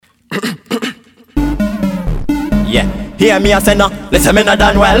Yeah. Hear me a say no, listen me not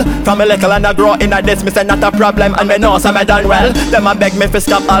done well. From a little and I grow in a this, me say not a problem. And me know some me done well. Them a beg me for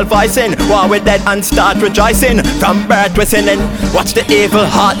stop all voicing. War with dead and start rejoicing. From birth we sinning, watch the evil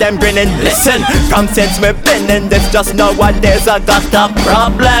heart them grinning. Listen, from since me been in this, just nowadays I got a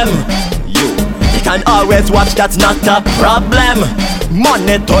problem. You can always watch, that's not a problem.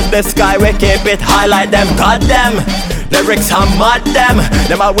 Money to the sky, we keep it high like them. God them, lyrics are mad them.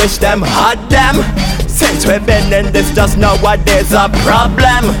 Them I wish them had them. Since we've been in this, just nowadays a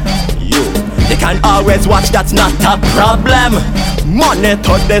problem. You can always watch, that's not a problem. Money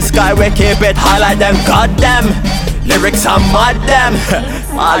to the sky, we keep it high like them. God them, lyrics are mad them.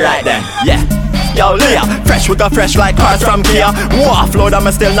 Alright then, yeah. Yo, Leah, fresh, we got fresh like cars from Kia. War flow, I'm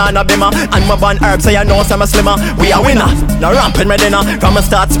still not a bimmer. And my bun herb, so you know I'm a slimmer. We are winner, no ramping my dinner. From a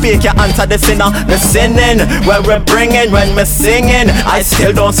start speak, you answer the sinner. The sinning, where we're bringing, when we're singing. I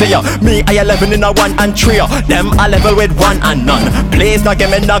still don't see you, me I 11 in a 1 and 3. Them I level with 1 and none. Please don't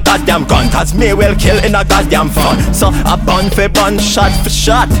give me no goddamn gun, cause me will kill in a goddamn fun. So a bun for bun, shot for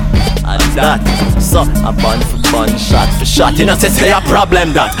shot. And that, so a bun for bun, shot for shot. You know, say a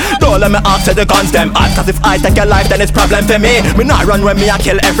problem that. Don't let me answer the guns them hot, cause if I take your life then it's problem for me. Me not run when me I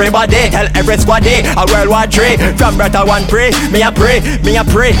kill everybody. Tell every squaddy a World War 3. From birth I want pray, me a pray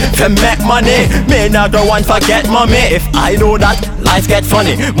to make money. Me not go one forget mommy. If I do that, life get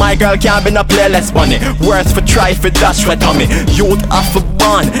funny. My girl can't be no playlist bunny. Worse for try for dash for tummy. Youth off for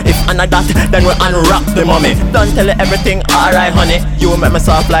born. If I not that, then we unwrap the mummy. Don't tell her everything alright honey. You make me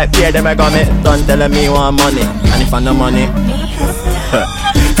soft like beer, them I got me. Don't tell her me want money, and if I no money.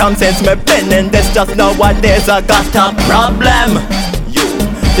 Come since me been in this, just nowadays I got a problem.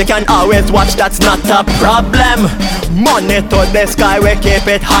 You can always watch, that's not a problem. Money to the sky, we keep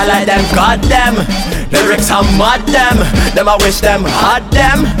it high like them. God them, lyrics are mad them. Them I wish them had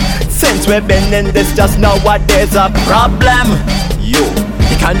them. Since we been in this, just nowadays a problem. You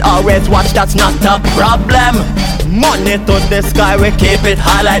can always watch, that's not a problem. Money to the sky, we keep it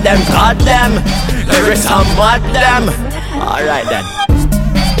high like them. God them, lyrics are mad them. Alright then.